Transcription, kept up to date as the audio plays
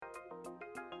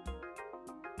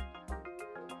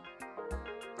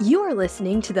You are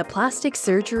listening to the Plastic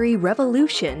Surgery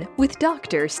Revolution with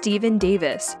Dr. Stephen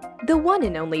Davis, the one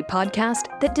and only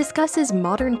podcast that discusses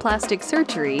modern plastic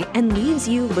surgery and leaves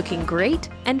you looking great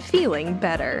and feeling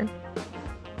better.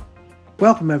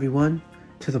 Welcome, everyone,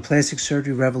 to the Plastic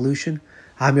Surgery Revolution.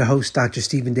 I'm your host, Dr.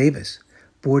 Stephen Davis,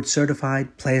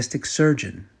 board-certified plastic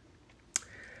surgeon.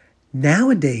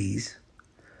 Nowadays,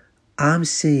 I'm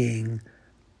seeing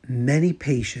many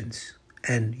patients,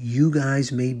 and you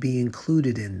guys may be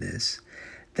included in this,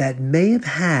 that may have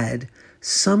had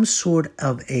some sort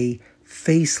of a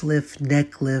facelift,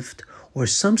 neck lift, or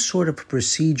some sort of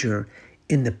procedure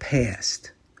in the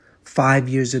past. 5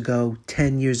 years ago,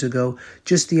 10 years ago.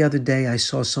 Just the other day, I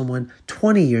saw someone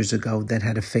 20 years ago that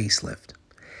had a facelift.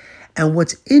 And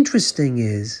what's interesting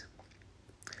is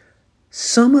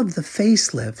some of the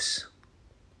facelifts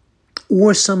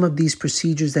or some of these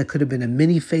procedures that could have been a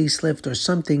mini facelift or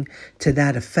something to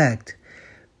that effect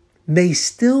may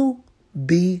still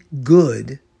be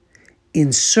good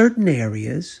in certain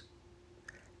areas,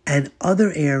 and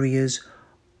other areas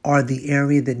are the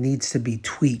area that needs to be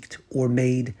tweaked or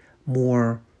made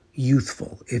more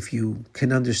youthful, if you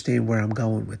can understand where I'm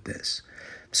going with this.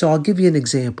 So I'll give you an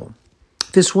example.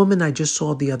 This woman I just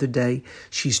saw the other day,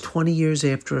 she's 20 years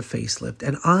after a facelift,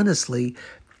 and honestly,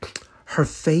 her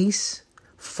face,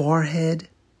 forehead,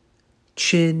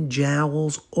 chin,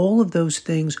 jowls, all of those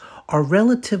things are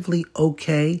relatively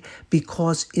okay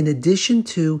because in addition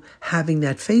to having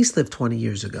that facelift 20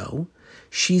 years ago,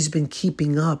 she's been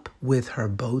keeping up with her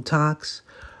Botox,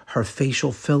 her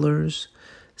facial fillers,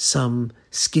 some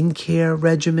skincare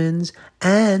regimens,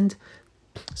 and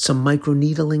some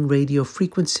microneedling radio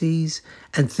frequencies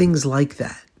and things like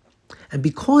that. And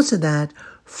because of that,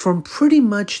 from pretty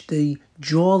much the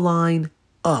jawline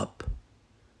up,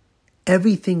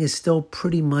 everything is still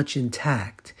pretty much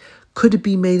intact. Could it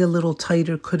be made a little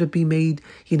tighter? Could it be made,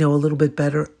 a little bit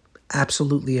better?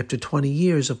 Absolutely. After 20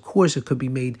 years, of course, it could be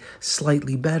made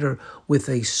slightly better with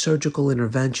a surgical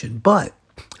intervention. But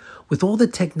with all the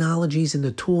technologies and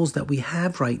the tools that we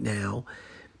have right now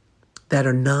that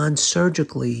are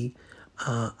non-surgically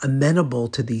amenable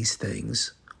to these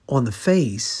things on the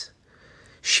face,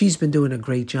 she's been doing a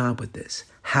great job with this.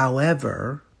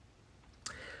 However,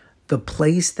 the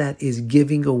place that is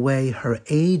giving away her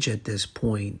age at this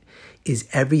point is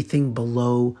everything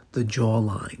below the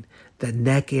jawline, the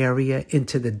neck area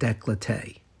into the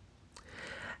décolleté.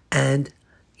 And,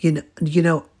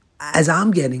 as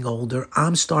I'm getting older,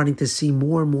 I'm starting to see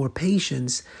more and more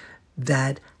patients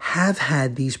that have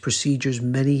had these procedures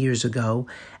many years ago,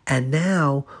 and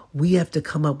now we have to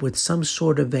come up with some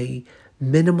sort of a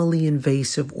minimally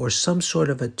invasive or some sort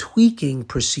of a tweaking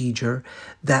procedure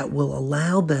that will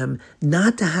allow them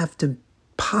not to have to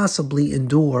possibly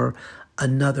endure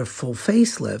another full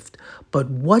facelift.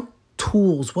 But what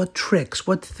tools, what tricks,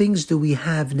 what things do we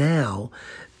have now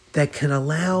that can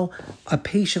allow a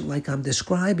patient like I'm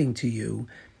describing to you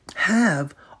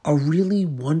have a really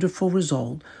wonderful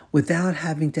result without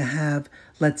having to have,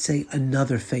 let's say,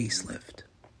 another facelift?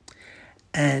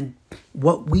 And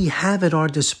what we have at our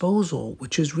disposal,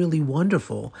 which is really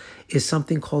wonderful, is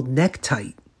something called neck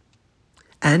tight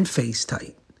and face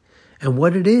tight. And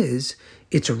what it is,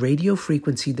 it's a radio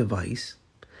frequency device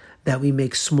that we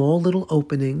make small little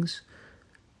openings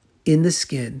in the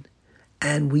skin,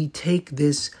 and we take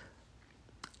this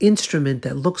instrument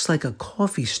that looks like a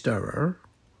coffee stirrer,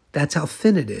 that's how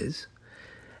thin it is,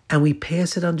 and we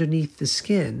pass it underneath the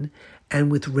skin. And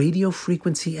with radio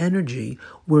frequency energy,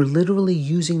 we're literally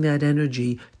using that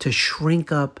energy to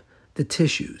shrink up the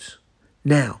tissues.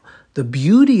 Now, the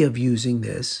beauty of using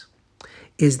this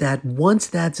is that once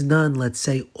that's done, let's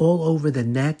say all over the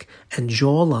neck and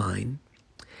jawline,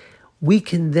 we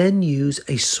can then use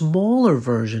a smaller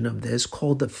version of this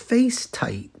called the face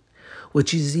tight,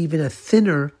 which is even a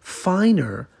thinner,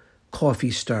 finer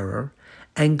coffee stirrer,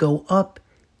 and go up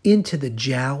into the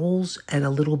jowls and a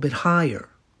little bit higher.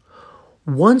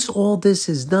 Once all this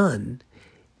is done,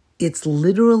 it's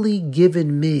literally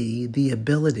given me the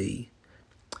ability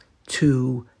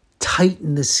to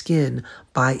tighten the skin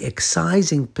by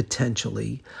excising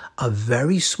potentially a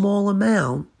very small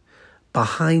amount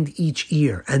behind each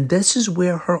ear. And this is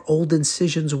where her old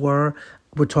incisions were.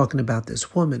 We're talking about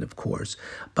this woman, of course.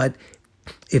 But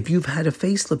if you've had a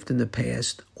facelift in the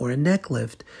past or a neck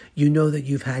lift, you know that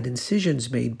you've had incisions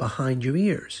made behind your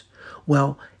ears.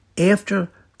 Well,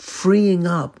 after freeing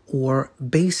up, or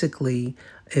basically,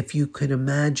 if you could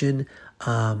imagine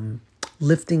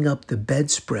lifting up the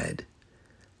bedspread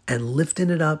and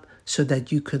lifting it up so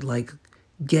that you could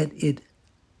get it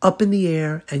up in the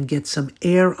air and get some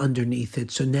air underneath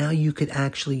it. So now you could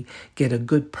actually get a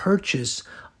good purchase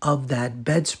of that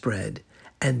bedspread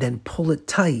and then pull it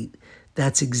tight,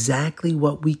 that's exactly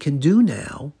what we can do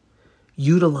now,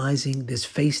 utilizing this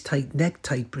face tight, neck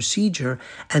tight procedure.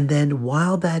 And then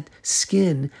while that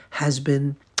skin has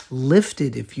been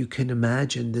lifted, if you can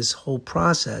imagine this whole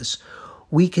process,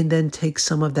 we can then take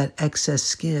some of that excess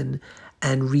skin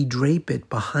and redrape it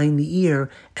behind the ear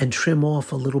and trim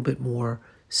off a little bit more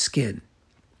skin.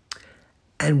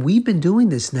 And we've been doing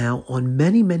this now on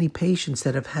many, many patients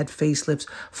that have had facelifts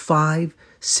 5,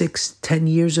 6, 10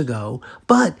 years ago,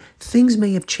 but things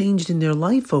may have changed in their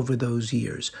life over those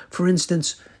years. For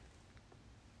instance,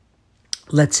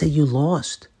 let's say you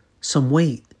lost some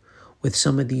weight with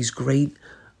some of these great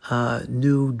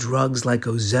new drugs like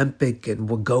Ozempic and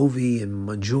Wegovy and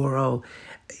Mounjaro.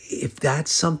 If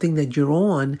that's something that you're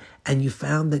on and you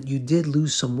found that you did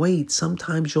lose some weight,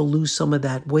 sometimes you'll lose some of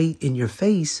that weight in your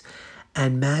face,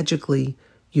 and magically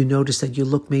you notice that you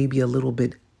look maybe a little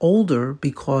bit older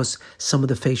because some of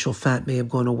the facial fat may have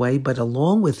gone away, but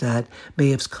along with that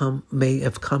may have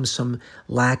come some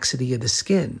laxity of the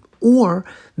skin. Or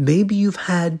maybe you've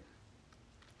had,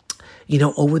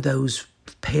 over those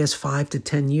past 5 to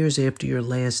 10 years after your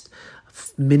last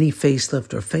mini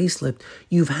facelift or facelift,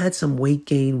 you've had some weight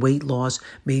gain, weight loss.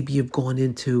 Maybe you've gone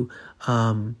into,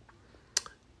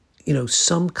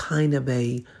 some kind of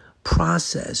a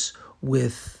process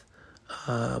with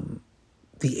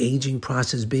the aging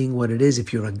process being what it is.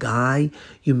 If you're a guy,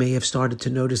 you may have started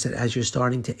to notice that as you're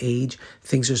starting to age,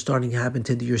 things are starting to happen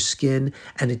to your skin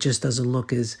and it just doesn't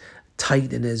look as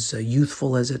tight and as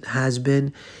youthful as it has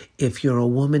been. If you're a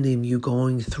woman and you're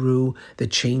going through the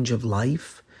change of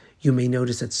life, you may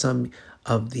notice that some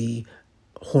of the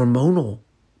hormonal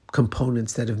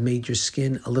components that have made your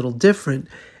skin a little different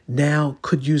now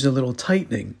could use a little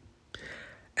tightening.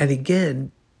 And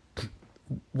again,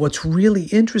 what's really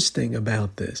interesting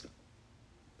about this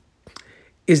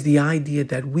is the idea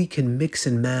that we can mix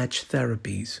and match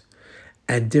therapies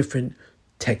and different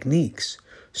techniques.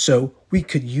 So we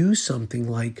could use something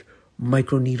like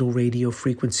microneedle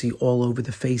radiofrequency all over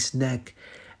the face, neck.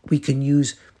 We can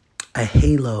use a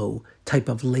halo type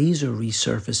of laser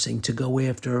resurfacing to go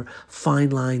after fine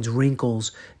lines,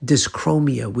 wrinkles,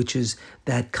 dyschromia, which is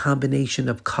that combination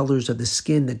of colors of the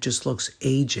skin that just looks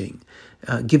aging,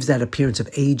 gives that appearance of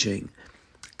aging.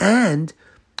 And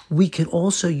we can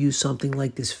also use something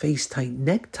like this face tight,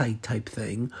 neck tight type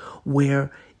thing,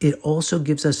 where it also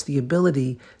gives us the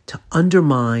ability to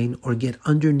undermine or get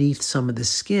underneath some of the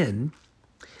skin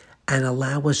and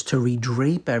allow us to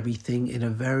redrape everything in a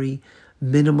very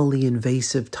minimally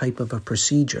invasive type of a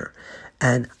procedure.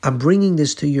 And I'm bringing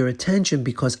this to your attention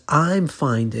because I'm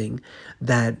finding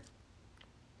that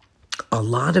a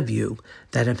lot of you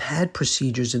that have had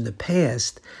procedures in the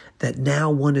past that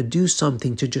now want to do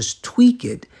something to just tweak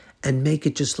it and make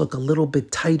it just look a little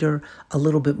bit tighter, a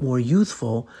little bit more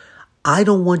youthful. I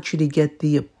don't want you to get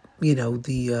the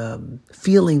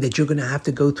feeling that you're going to have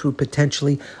to go through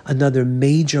potentially another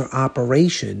major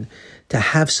operation to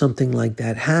have something like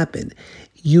that happen.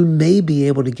 You may be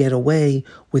able to get away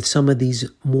with some of these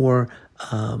more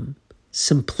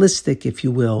simplistic, if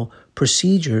you will,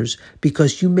 procedures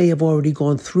because you may have already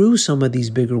gone through some of these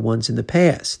bigger ones in the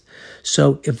past.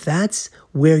 So if that's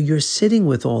where you're sitting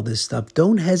with all this stuff,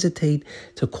 don't hesitate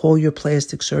to call your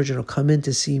plastic surgeon or come in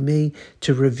to see me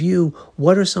to review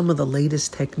what are some of the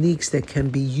latest techniques that can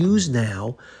be used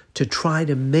now to try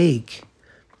to make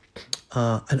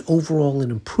an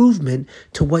improvement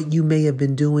to what you may have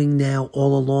been doing now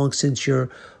all along since your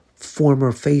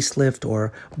former facelift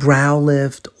or brow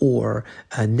lift or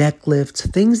neck lifts,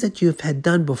 things that you've had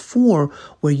done before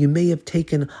where you may have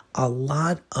taken a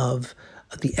lot of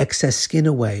the excess skin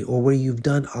away or where you've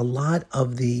done a lot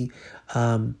of the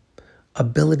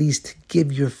abilities to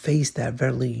give your face that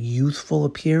very youthful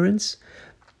appearance.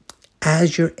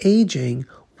 As you're aging,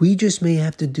 we just may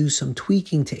have to do some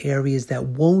tweaking to areas that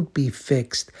won't be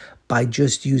fixed by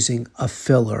just using a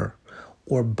filler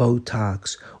or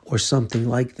Botox or something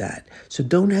like that. So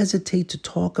don't hesitate to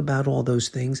talk about all those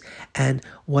things. And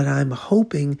what I'm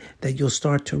hoping that you'll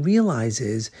start to realize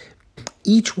is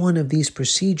each one of these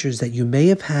procedures that you may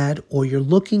have had or you're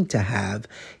looking to have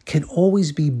can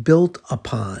always be built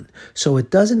upon. So it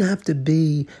doesn't have to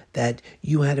be that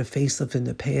you had a facelift in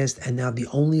the past and now the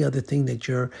only other thing that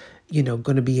you're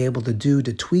going to be able to do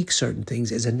to tweak certain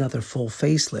things is another full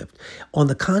facelift. On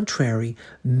the contrary,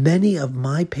 many of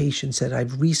my patients that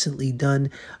I've recently done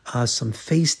some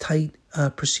face tight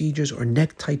procedures or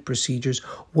neck tight procedures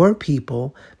were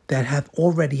people that have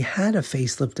already had a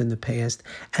facelift in the past,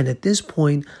 and at this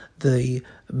point, the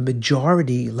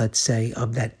majority, let's say,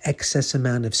 of that excess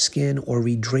amount of skin or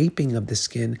redraping of the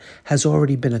skin has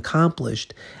already been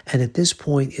accomplished. And at this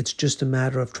point, it's just a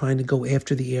matter of trying to go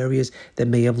after the areas that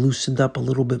may have loosened up a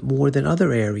little bit more than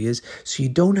other areas. So you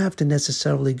don't have to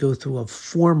necessarily go through a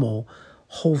formal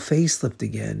whole facelift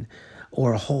again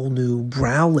or a whole new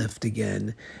brow lift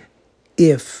again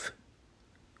if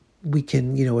we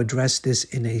can, address this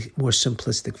in a more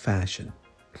simplistic fashion.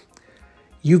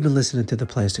 You've been listening to the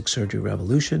Plastic Surgery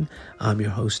Revolution. I'm your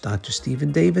host, Dr.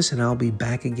 Stephen Davis, and I'll be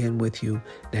back again with you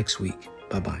next week.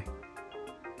 Bye-bye.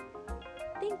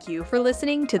 Thank you for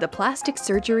listening to the Plastic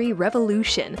Surgery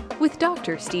Revolution with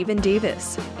Dr. Stephen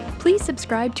Davis. Please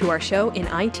subscribe to our show in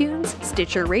iTunes,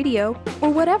 Stitcher Radio,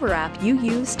 or whatever app you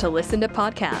use to listen to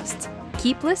podcasts.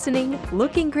 Keep listening,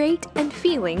 looking great, and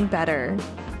feeling better.